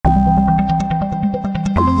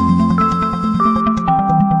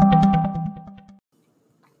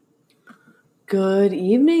Good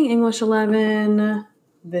evening, English 11.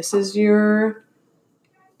 This is your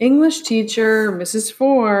English teacher, Mrs.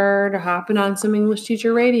 Ford, hopping on some English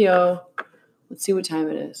teacher radio. Let's see what time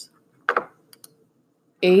it is.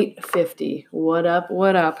 8:50. What up?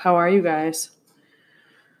 What up? How are you guys?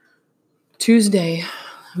 Tuesday,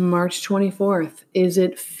 March 24th. Is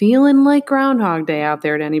it feeling like Groundhog Day out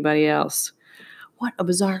there to anybody else? What a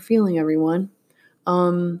bizarre feeling, everyone.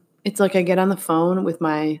 It's like I get on the phone with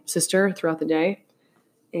my sister throughout the day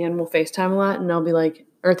and we'll FaceTime a lot, and I'll be like,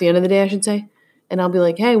 or at the end of the day, I should say, and I'll be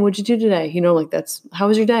like, hey, what'd you do today? How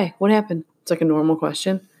was your day? What happened? It's like a normal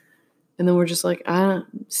question. And then we're just like,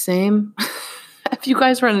 same. Have you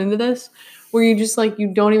guys run into this? Where you just like,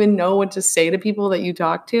 you don't even know what to say to people that you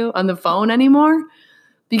talk to on the phone anymore?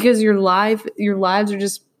 Because your lives are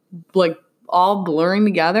just like all blurring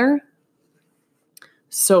together.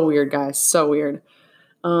 So weird, guys. So weird.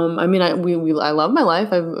 I love my life.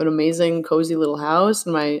 I have an amazing, cozy little house,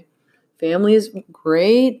 and my family is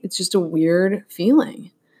great. It's just a weird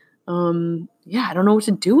feeling. I don't know what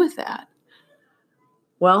to do with that.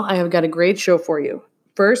 Well, I have got a great show for you.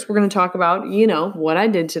 First, we're going to talk about, what I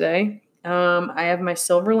did today. I have my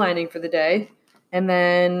silver lining for the day. And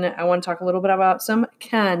then I want to talk a little bit about some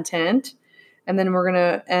content. And then we're going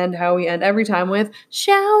to end how we end every time with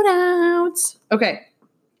shout outs. Okay.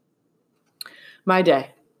 My day.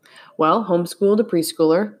 Well, homeschooled a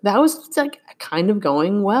preschooler. That was like kind of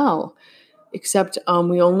going well, except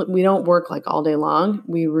we don't work like all day long.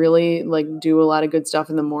 We really like do a lot of good stuff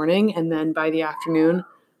in the morning, and then by the afternoon,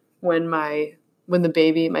 when my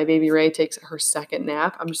baby Ray takes her second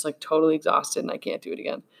nap, I'm just like totally exhausted and I can't do it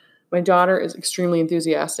again. My daughter is extremely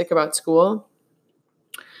enthusiastic about school,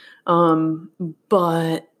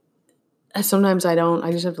 but sometimes I don't.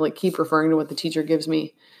 I just have to like keep referring to what the teacher gives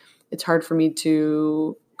me. It's hard for me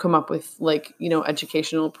to come up with like,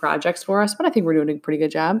 educational projects for us, but I think we're doing a pretty good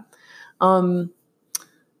job.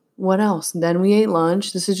 What else? Then we ate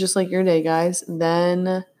lunch. This is just like your day, guys.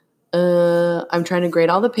 Then I'm trying to grade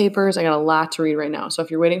all the papers. I got a lot to read right now. So if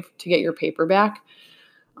you're waiting to get your paper back,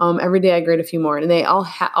 every day I grade a few more, and they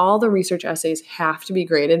all the research essays have to be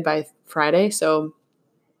graded by Friday. So,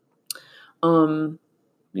 don't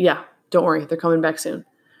worry. They're coming back soon.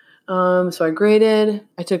 So I graded.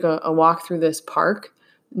 I took a walk through this park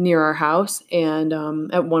near our house, and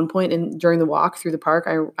at one point during the walk through the park,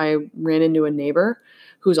 I ran into a neighbor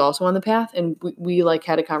who's also on the path, and we like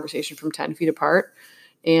had a conversation from 10 feet apart,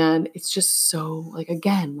 and it's just so like,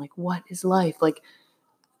 again, like, what is life? Like,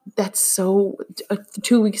 that's so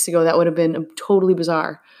 2 weeks ago that would have been totally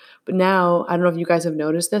bizarre, but now I don't know if you guys have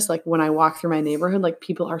noticed this, like when I walk through my neighborhood, like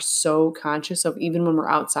people are so conscious of, even when we're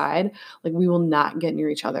outside, like we will not get near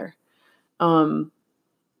each other. And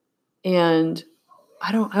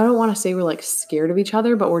I don't want to say we're like scared of each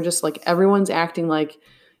other, but we're just like, everyone's acting like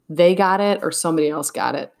they got it or somebody else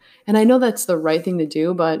got it. And I know that's the right thing to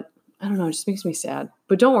do, but I don't know, it just makes me sad.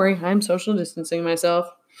 But don't worry, I'm social distancing myself.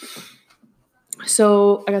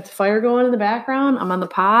 So I got the fire going in the background. I'm on the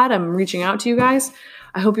pod. I'm reaching out to you guys.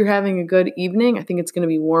 I hope you're having a good evening. I think it's going to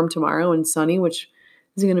be warm tomorrow and sunny, which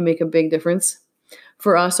is going to make a big difference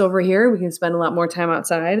for us over here. We can spend a lot more time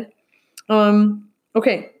outside.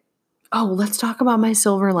 Okay. Oh, let's talk about my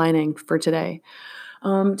silver lining for today.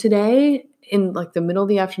 Today, in like the middle of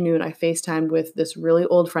the afternoon, I FaceTimed with this really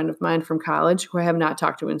old friend of mine from college who I have not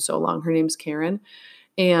talked to in so long. Her name's Karen,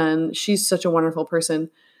 and she's such a wonderful person.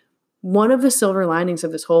 One of the silver linings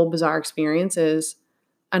of this whole bizarre experience is,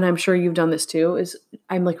 and I'm sure you've done this too, is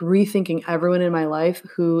I'm like rethinking everyone in my life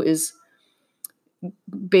who is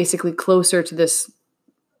basically closer to this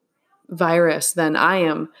virus than I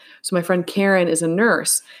am. So my friend Karen is a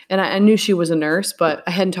nurse, and I knew she was a nurse, but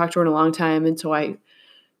I hadn't talked to her in a long time. And so I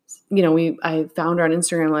found her on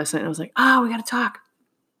Instagram last night, and I was like, we got to talk.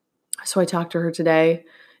 So I talked to her today,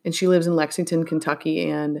 and she lives in Lexington, Kentucky,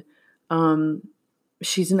 and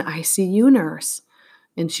she's an ICU nurse,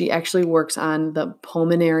 and she actually works on the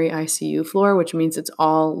pulmonary ICU floor, which means it's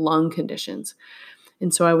all lung conditions.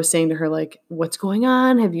 And so I was saying to her, like, what's going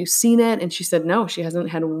on? Have you seen it? And she said, no, she hasn't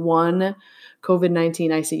had one COVID-19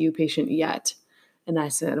 ICU patient yet. And I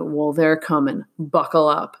said, well, they're coming. Buckle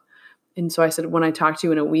up. And so I said, when I talk to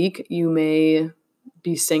you in a week, you may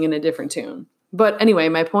be singing a different tune. But anyway,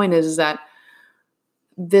 my point is that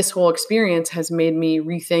this whole experience has made me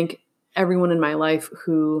rethink everyone in my life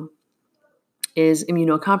who is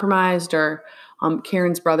immunocompromised, or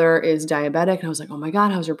Karen's brother is diabetic. And I was like, oh my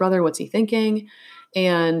God, how's your brother? What's he thinking?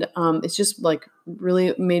 And it's just like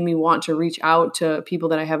really made me want to reach out to people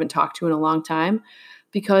that I haven't talked to in a long time,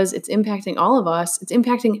 because it's impacting all of us. It's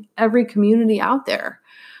impacting every community out there.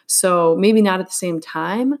 So maybe not at the same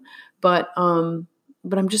time, But I'm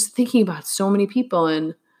just thinking about so many people,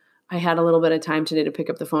 and I had a little bit of time today to pick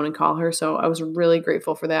up the phone and call her. So I was really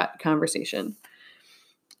grateful for that conversation.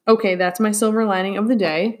 Okay, that's my silver lining of the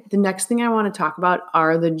day. The next thing I want to talk about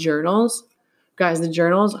are the journals. Guys, the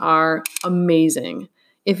journals are amazing.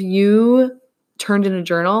 If you turned in a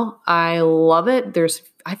journal, I love it.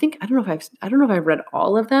 I don't know if I've read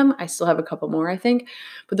all of them. I still have a couple more, I think.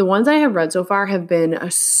 But the ones I have read so far have been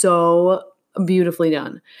so beautifully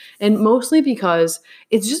done. And mostly because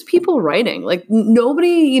it's just people writing. Like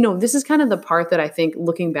nobody, this is kind of the part that I think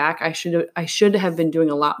looking back, I should have been doing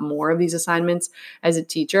a lot more of these assignments as a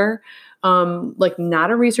teacher. Like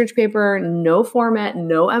not a research paper, no format,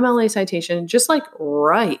 no MLA citation, just like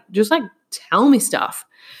write, just like tell me stuff.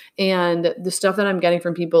 And the stuff that I'm getting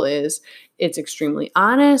from people is it's extremely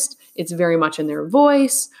honest. It's very much in their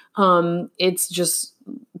voice. It's just,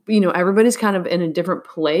 everybody's kind of in a different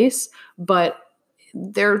place, but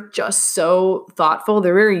they're just so thoughtful.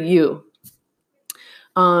 They're very you.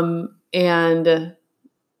 And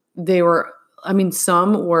they were,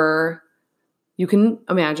 some were, you can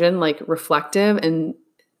imagine, like reflective and,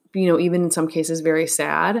 even in some cases very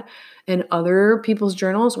sad. And other people's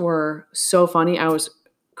journals were so funny. I was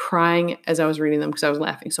crying as I was reading them because I was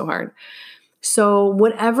laughing so hard. So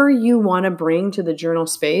whatever you want to bring to the journal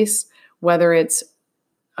space, whether it's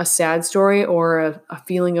a sad story or a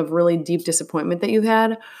feeling of really deep disappointment that you've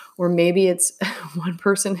had, or maybe it's one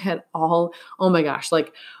person had all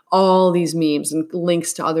these memes and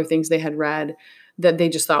links to other things they had read that they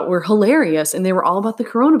just thought were hilarious. And they were all about the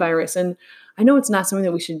coronavirus. And I know it's not something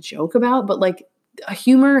that we should joke about, but like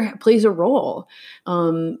humor plays a role.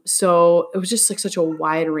 So it was just like such a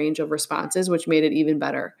wide range of responses, which made it even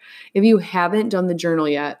better. If you haven't done the journal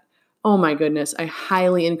yet, oh my goodness, I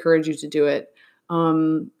highly encourage you to do it.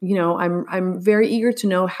 I'm very eager to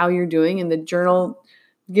know how you're doing, and the journal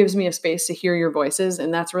gives me a space to hear your voices.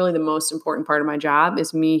 And that's really the most important part of my job,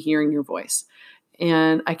 is me hearing your voice.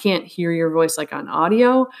 And I can't hear your voice like on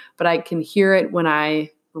audio, but I can hear it when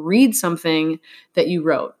I read something that you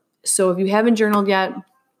wrote. So if you haven't journaled yet,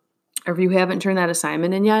 or if you haven't turned that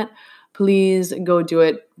assignment in yet, please go do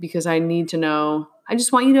it, because I need to know. I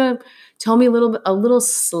just want you to tell me a little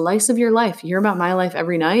slice of your life. You hear about my life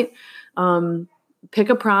every night. Pick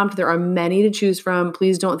a prompt. There are many to choose from.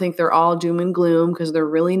 Please don't think they're all doom and gloom, because they're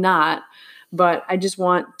really not. But I just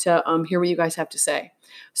want to hear what you guys have to say.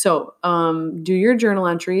 So do your journal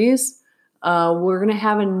entries. We're going to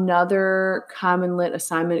have another Common Lit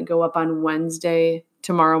assignment go up on Wednesday,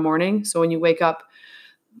 tomorrow morning. So when you wake up,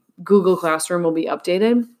 Google Classroom will be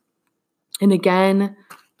updated. And again,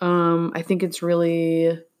 I think it's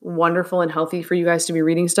really wonderful and healthy for you guys to be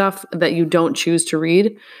reading stuff that you don't choose to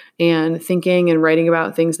read, and thinking and writing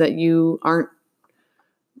about things that you aren't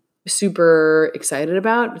super excited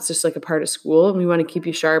about. It's just like a part of school, and we want to keep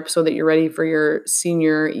you sharp so that you're ready for your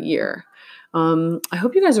senior year. I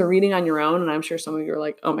hope you guys are reading on your own, and I'm sure some of you are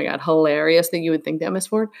like, oh my God, hilarious that you would think that, Miss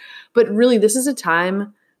Ford. But really, this is a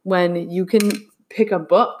time when you can pick a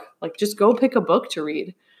book. Like, just go pick a book to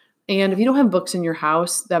read. And if you don't have books in your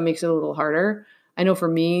house, that makes it a little harder. I know for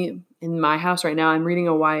me, in my house right now, I'm reading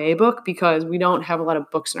a YA book because we don't have a lot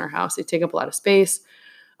of books in our house. They take up a lot of space.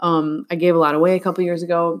 I gave a lot away a couple years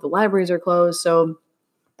ago. The libraries are closed. So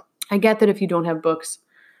I get that if you don't have books,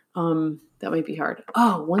 that might be hard.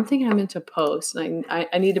 Oh, one thing I meant to post, and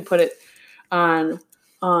I need to put it on,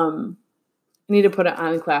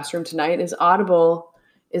 Classroom tonight, is Audible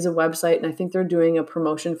is a website, and I think they're doing a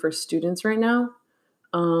promotion for students right now,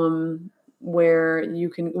 where you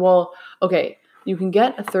can, you can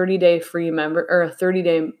get a 30-day free a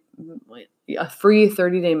free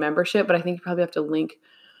 30-day membership, but I think you probably have to link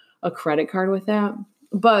a credit card with that.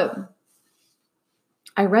 But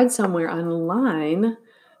I read somewhere online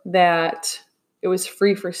that it was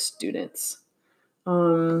free for students.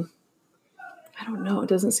 I don't know. It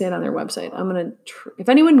doesn't say it on their website. I'm going to, if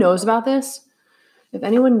anyone knows about this, if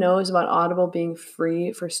anyone knows about Audible being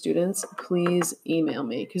free for students, please email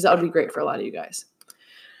me, because that would be great for a lot of you guys.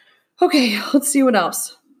 Okay, let's see what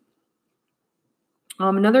else.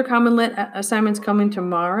 Another Common Lit assignment's coming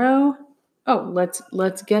tomorrow. Oh,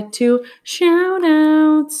 let's get to shout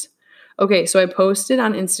outs. Okay, so I posted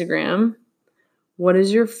on Instagram, what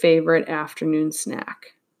is your favorite afternoon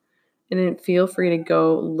snack? And then feel free to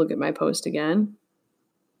go look at my post again.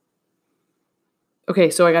 Okay,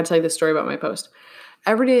 so I got to tell you this story about my post.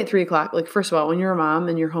 Every day at 3 o'clock, like, first of all, when you're a mom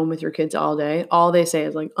and you're home with your kids all day, all they say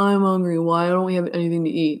is like, I'm hungry. Why don't we have anything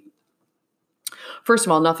to eat? First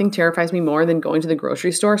of all, nothing terrifies me more than going to the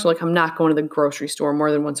grocery store. So like, I'm not going to the grocery store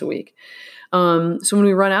more than once a week. So when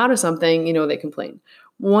we run out of something, they complain.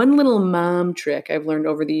 One little mom trick I've learned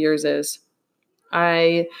over the years is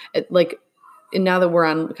and now that we're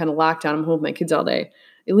on kind of lockdown, I'm home with my kids all day.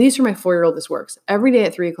 At least for my 4-year-old, this works. Every day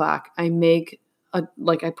at 3:00,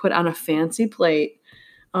 I put on a fancy plate.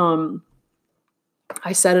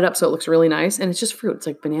 I set it up so it looks really nice, and it's just fruit. It's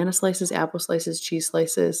like banana slices, apple slices, cheese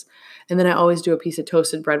slices, and then I always do a piece of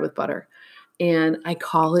toasted bread with butter. And I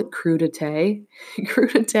call it crudité.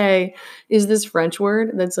 Crudité is this French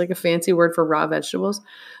word that's like a fancy word for raw vegetables.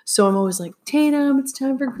 So I'm always like, Tatum, it's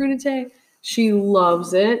time for crudité. She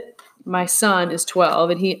loves it. My son is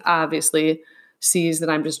 12, and he obviously sees that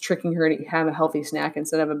I'm just tricking her to have a healthy snack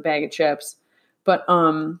instead of a bag of chips. But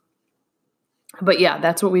yeah,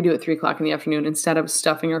 that's what we do at 3:00 in the afternoon instead of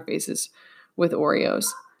stuffing our faces with Oreos.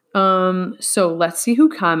 So let's see who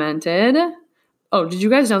commented. Oh, did you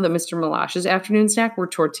guys know that Mr. Malash's afternoon snack were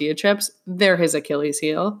tortilla chips? They're his Achilles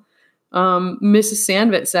heel. Mrs.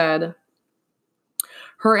 Sandvit said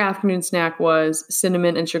her afternoon snack was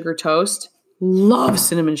cinnamon and sugar toast. Love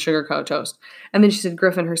cinnamon sugar toast. And then she said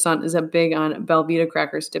Griffin, her son, is big on Belvita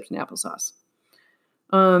crackers dipped in applesauce.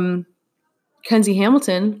 Kenzie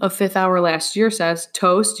Hamilton of Fifth Hour last year says,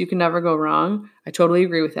 toast, you can never go wrong. I totally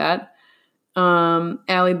agree with that.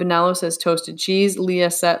 Allie Bonello says toasted cheese.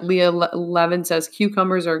 Leah Levin says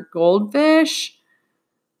cucumbers are goldfish.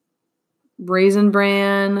 Raisin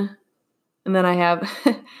Bran. And then I have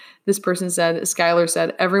this person said, Skylar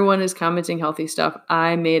said, everyone is commenting healthy stuff.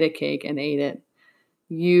 I made a cake and ate it.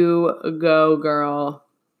 You go, girl.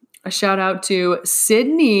 A shout out to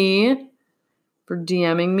Sydney for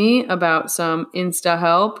DMing me about some Insta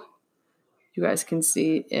help. You guys can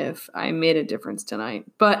see if I made a difference tonight.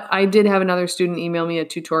 But I did have another student email me a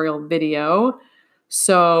tutorial video.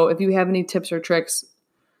 So if you have any tips or tricks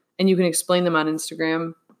and you can explain them on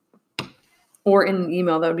Instagram or in an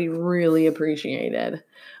email, that would be really appreciated.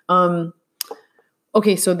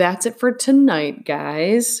 Okay, so that's it for tonight,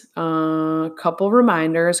 guys. Couple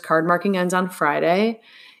reminders. Card marking ends on Friday.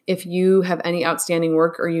 If you have any outstanding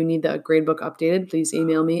work or you need the gradebook updated, please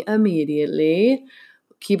email me immediately.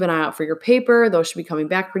 Keep an eye out for your paper. Those should be coming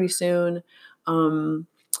back pretty soon.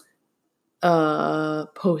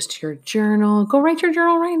 Post your journal. Go write your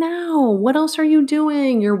journal right now. What else are you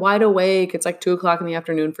doing? You're wide awake. It's like 2:00 in the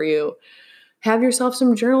afternoon for you. Have yourself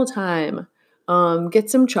some journal time.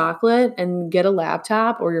 Get some chocolate and get a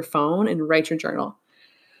laptop or your phone and write your journal.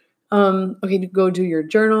 Okay, go do your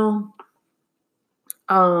journal.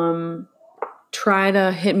 Try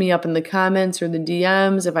to hit me up in the comments or the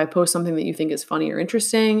DMs if I post something that you think is funny or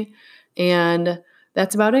interesting. And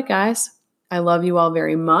that's about it, guys. I love you all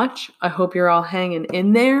very much. I hope you're all hanging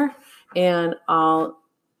in there, and I'll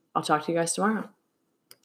talk to you guys tomorrow.